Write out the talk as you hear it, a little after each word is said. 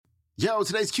Yo,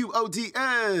 today's QOD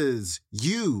is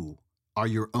you are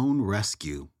your own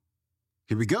rescue.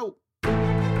 Here we go.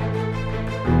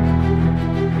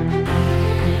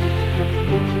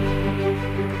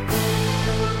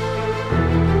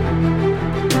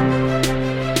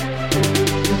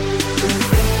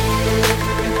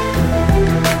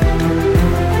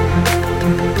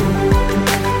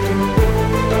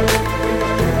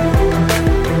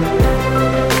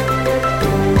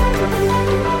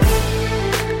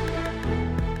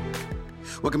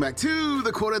 Welcome back to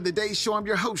the Quote of the Day Show. I'm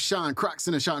your host, Sean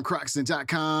Croxton of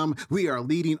SeanCroxton.com. We are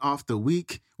leading off the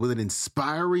week with an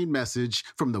inspiring message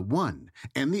from the one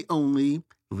and the only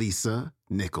Lisa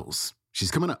Nichols.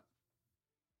 She's coming up.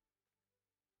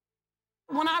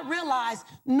 When I realized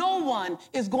no one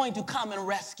is going to come and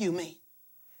rescue me,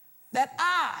 that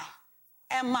I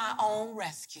am my own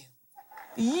rescue.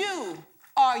 You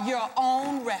are your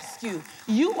own rescue.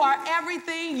 You are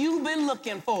everything you've been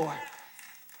looking for.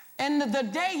 And the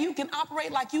day you can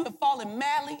operate like you have fallen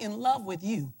madly in love with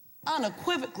you,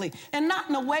 unequivocally, and not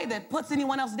in a way that puts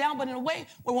anyone else down, but in a way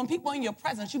where when people are in your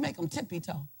presence, you make them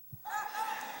tippy-toe.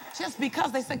 Just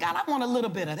because they say, God, I want a little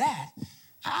bit of that.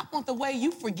 I want the way you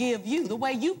forgive you, the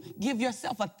way you give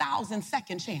yourself 1,000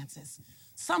 second chances.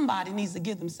 Somebody needs to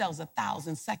give themselves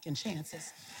 1,000 second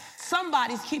chances.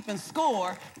 Somebody's keeping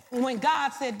score when God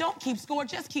said, don't keep score,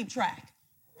 just keep track.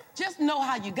 Just know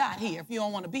how you got here if you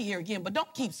don't want to be here again, but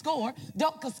don't keep score.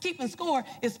 Because keeping score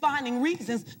is finding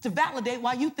reasons to validate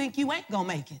why you think you ain't going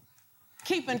to make it.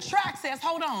 Keeping track says,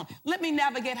 hold on, let me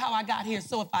navigate how I got here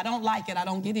so if I don't like it, I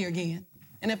don't get here again.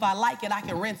 And if I like it, I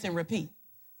can rinse and repeat.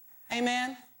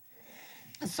 Amen?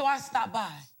 And so I stopped by.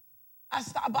 I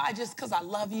stopped by just because I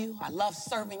love you. I love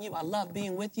serving you. I love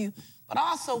being with you. But I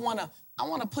also want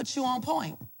to put you on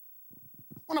point.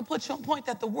 I want to put you on point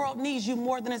that the world needs you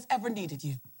more than it's ever needed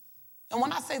you. And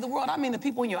when I say the world, I mean the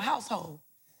people in your household.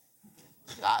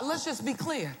 Let's just be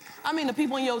clear. I mean the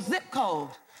people in your zip code.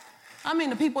 I mean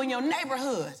the people in your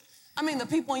neighborhood. I mean the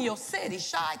people in your city.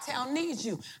 Chi-Town needs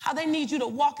you. How they need you to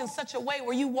walk in such a way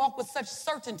where you walk with such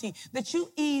certainty that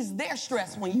you ease their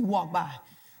stress when you walk by.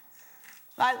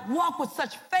 Like walk with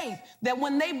such faith that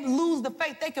when they lose the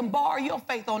faith, they can borrow your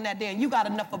faith on that day and you got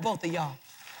enough for both of y'all.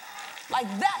 Like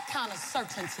that kind of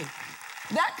certainty.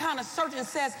 That kind of certainty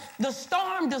says the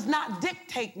storm does not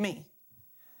dictate me.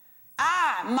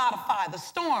 I modify the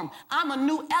storm. I'm a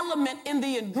new element in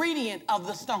the ingredient of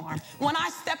the storm. When I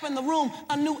step in the room,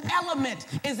 a new element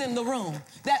is in the room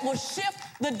that will shift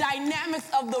the dynamics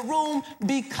of the room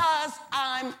because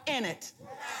I'm in it.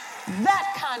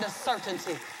 That kind of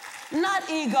certainty. Not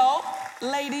ego,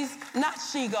 ladies, not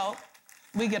she-go.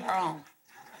 We get our own.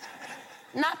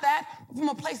 Not that, from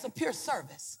a place of pure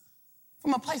service.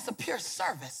 From a place of pure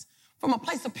service, from a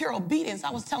place of pure obedience.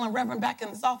 I was telling Reverend back in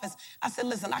his office, I said,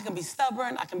 listen, I can be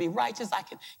stubborn, I can be righteous, I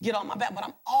can get on my back, but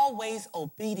I'm always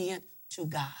obedient to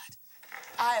God.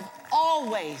 I have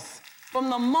always,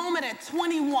 from the moment at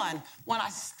 21, when I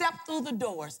stepped through the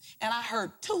doors and I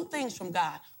heard two things from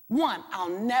God. One,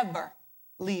 I'll never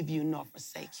leave you nor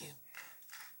forsake you.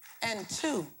 And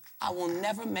two, I will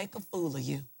never make a fool of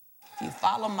you if you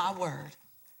follow my word.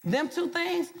 Them two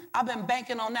things, I've been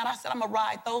banking on that. I said, I'm going to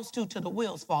ride those two till the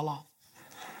wheels fall off.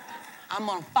 I'm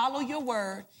going to follow your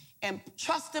word and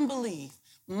trust and believe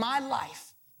my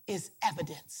life is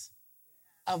evidence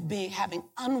of having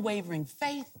unwavering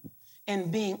faith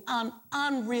and being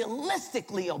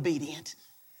unrealistically obedient.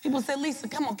 People say, Lisa,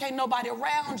 come on, can't nobody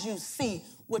around you see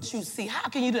what you see. How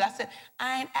can you do that? I said,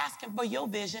 I ain't asking for your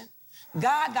vision.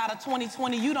 God got a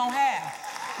 20/20 you don't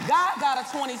have. God got a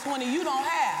 20/20 you don't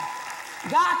have.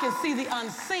 God can see the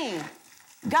unseen.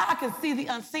 God can see the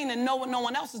unseen and know what no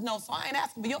one else knows. So I ain't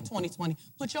asking for your 20/20.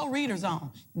 Put your readers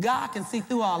on. God can see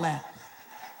through all that.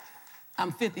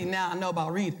 I'm 50 now. I know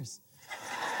about readers.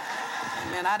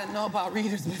 Man, I didn't know about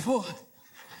readers before.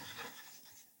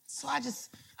 So I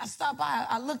stopped by.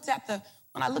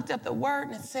 When I looked at the word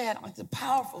and it said, like the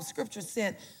powerful scripture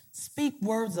said, speak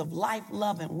words of life,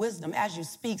 love, and wisdom. As you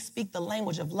speak the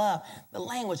language of love. The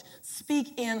language,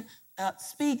 speak in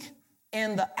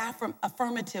the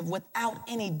affirmative without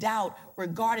any doubt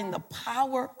regarding the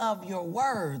power of your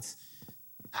words.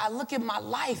 I look at my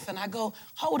life and I go,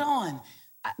 hold on.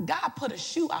 God put a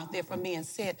shoe out there for me and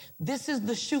said, this is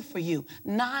the shoe for you,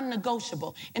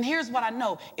 non-negotiable. And here's what I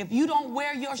know. If you don't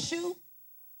wear your shoe,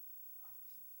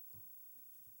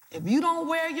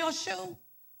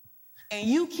 and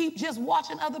you keep just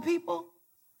watching other people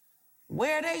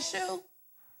wear their shoe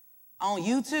on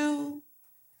YouTube,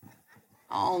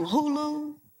 on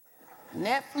Hulu,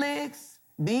 Netflix,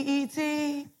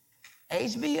 BET,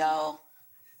 HBO,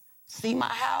 see my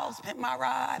house, pimp my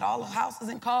ride, all the houses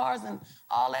and cars and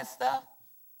all that stuff.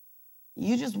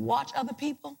 You just watch other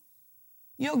people.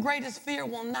 Your greatest fear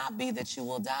will not be that you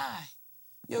will die.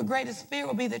 Your greatest fear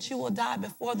will be that you will die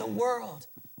before the world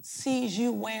sees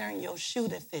you wearing your shoe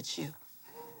that fits you.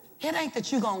 It ain't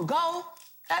that you're going to go.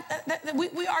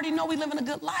 We already know we live in a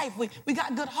good life. We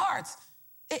got good hearts.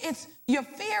 It's your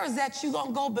fear is that you're going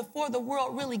to go before the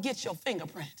world really gets your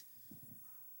fingerprint.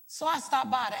 So I stopped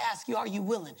by to ask you, are you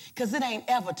willing? Because it ain't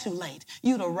ever too late.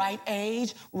 You the right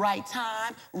age, right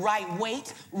time, right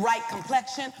weight, right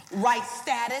complexion, right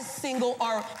status, single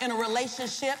or in a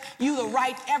relationship. You the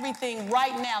right everything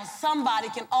right now. Somebody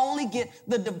can only get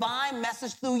the divine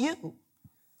message through you.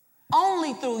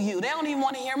 Only through you. They don't even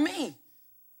want to hear me.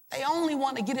 They only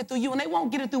want to get it through you, and they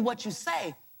won't get it through what you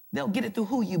say. They'll get it through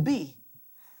who you be.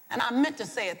 And I meant to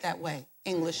say it that way,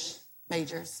 English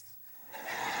majors.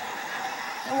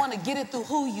 They want to get it through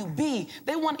who you be.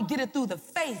 They want to get it through the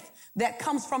faith that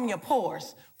comes from your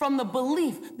pores, from the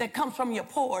belief that comes from your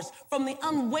pores, from the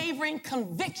unwavering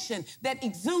conviction that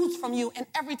exudes from you and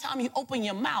every time you open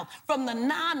your mouth, from the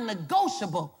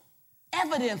non-negotiable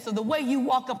evidence of the way you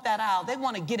walk up that aisle. They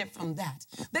want to get it from that.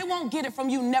 They won't get it from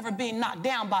you never being knocked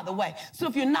down, by the way. So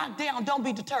if you're knocked down, don't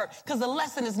be deterred, because the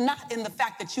lesson is not in the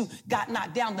fact that you got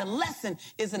knocked down. The lesson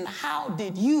is in how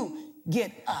did you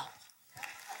get up.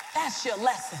 That's your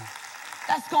lesson.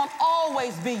 That's going to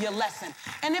always be your lesson.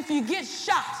 And if you get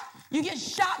shot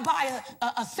by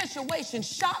a situation,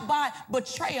 shot by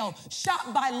betrayal,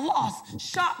 shot by loss,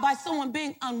 shot by someone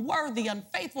being unworthy,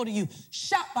 unfaithful to you,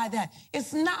 shot by that.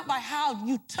 It's not by how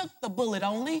you took the bullet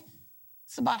only.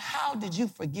 It's about how did you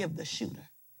forgive the shooter.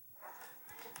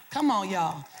 Come on,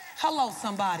 y'all. Hello,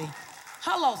 somebody.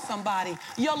 Hello, somebody.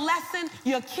 Your lesson,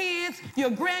 your kids,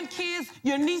 your grandkids,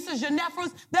 your nieces, your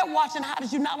nephews, they're watching how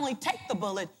did you not only take the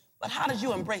bullet, but how did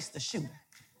you embrace the shooter?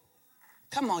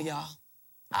 Come on, y'all.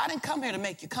 I didn't come here to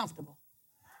make you comfortable.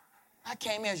 I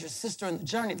came here as your sister in the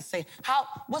journey to say,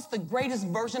 what's the greatest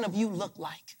version of you look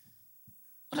like?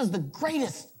 What does the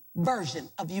greatest version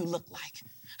of you look like?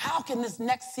 How can this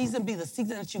next season be the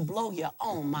season that you blow your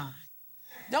own mind?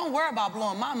 Don't worry about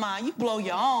blowing my mind. You blow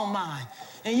your own mind,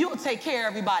 and you'll take care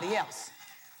of everybody else.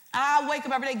 I wake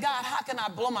up every day, God, how can I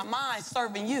blow my mind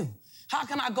serving you? How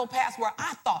can I go past where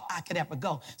I thought I could ever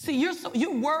go? See,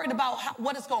 you're worried about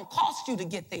what it's going to cost you to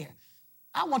get there.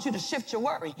 I want you to shift your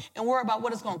worry and worry about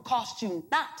what it's going to cost you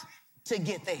not to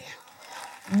get there.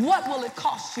 What will it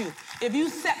cost you if you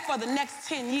set for the next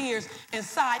 10 years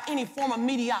inside any form of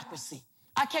mediocrity?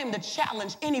 I came to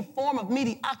challenge any form of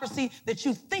mediocrity that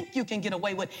you think you can get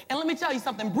away with. And let me tell you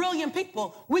something, brilliant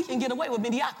people, we can get away with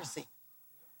mediocrity.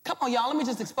 Come on, y'all, let me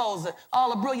just expose all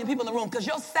the brilliant people in the room, because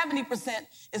your 70%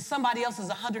 is somebody else's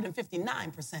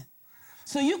 159%.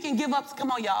 So you can give up,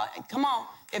 come on, y'all, come on.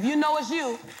 If you know it's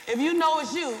you,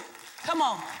 come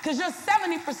on, because your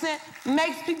 70%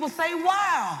 makes people say,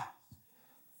 wow.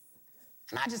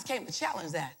 And I just came to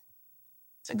challenge that.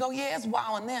 To go, yeah, it's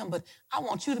wowing them, but I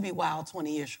want you to be wild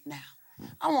 20 years from now.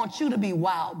 I want you to be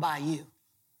wowed by you.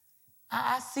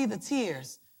 I see the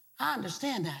tears. I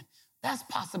understand that. That's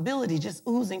possibility just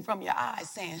oozing from your eyes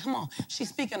saying, come on, she's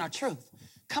speaking her truth.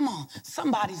 Come on,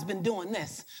 somebody's been doing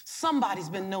this. Somebody's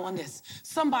been doing this.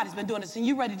 Somebody's been doing this. And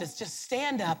you ready to just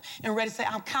stand up and ready to say,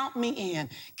 count me in.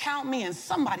 Count me in.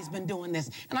 Somebody's been doing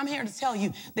this. And I'm here to tell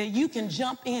you that you can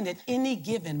jump in at any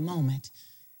given moment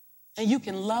and you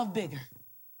can love bigger.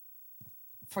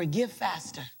 Forgive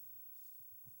faster.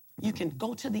 You can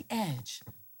go to the edge.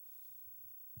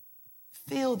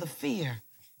 Feel the fear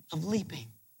of leaping.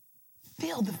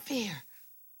 Feel the fear.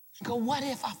 Go, what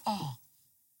if I fall?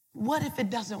 What if it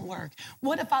doesn't work?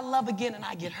 What if I love again and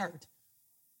I get hurt?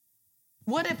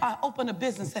 What if I open a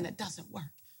business and it doesn't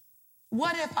work?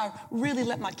 What if I really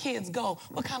let my kids go?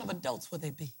 What kind of adults would they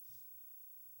be?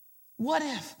 What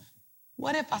if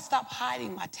I stop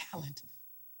hiding my talent?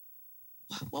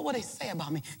 What will they say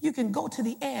about me? You can go to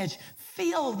the edge,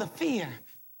 feel the fear,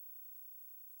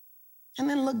 and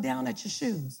then look down at your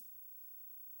shoes.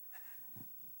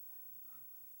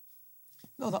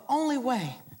 Go, the only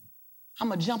way I'm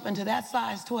going to jump into that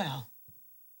size 12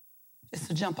 is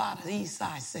to jump out of these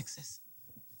size 6s.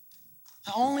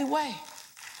 The only way.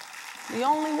 The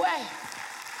only way.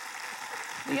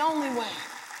 The only way.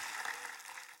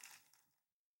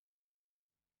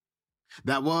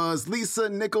 That was Lisa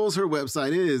Nichols. Her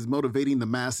website is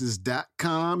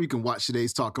motivatingthemasses.com. You can watch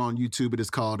today's talk on YouTube. It is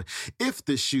called If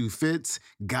the Shoe Fits,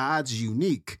 God's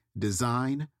Unique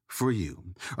Design for you.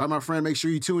 All right, my friend, make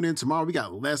sure you tune in tomorrow. We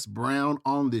got Les Brown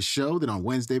on this show. Then on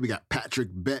Wednesday, we got Patrick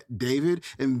Bet David.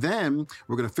 And then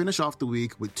we're going to finish off the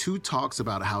week with 2 talks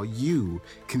about how you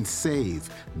can save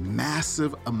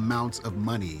massive amounts of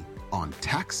money on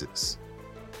taxes.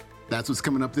 That's what's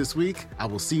coming up this week. I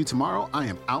will see you tomorrow. I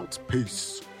am out.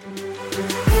 Peace.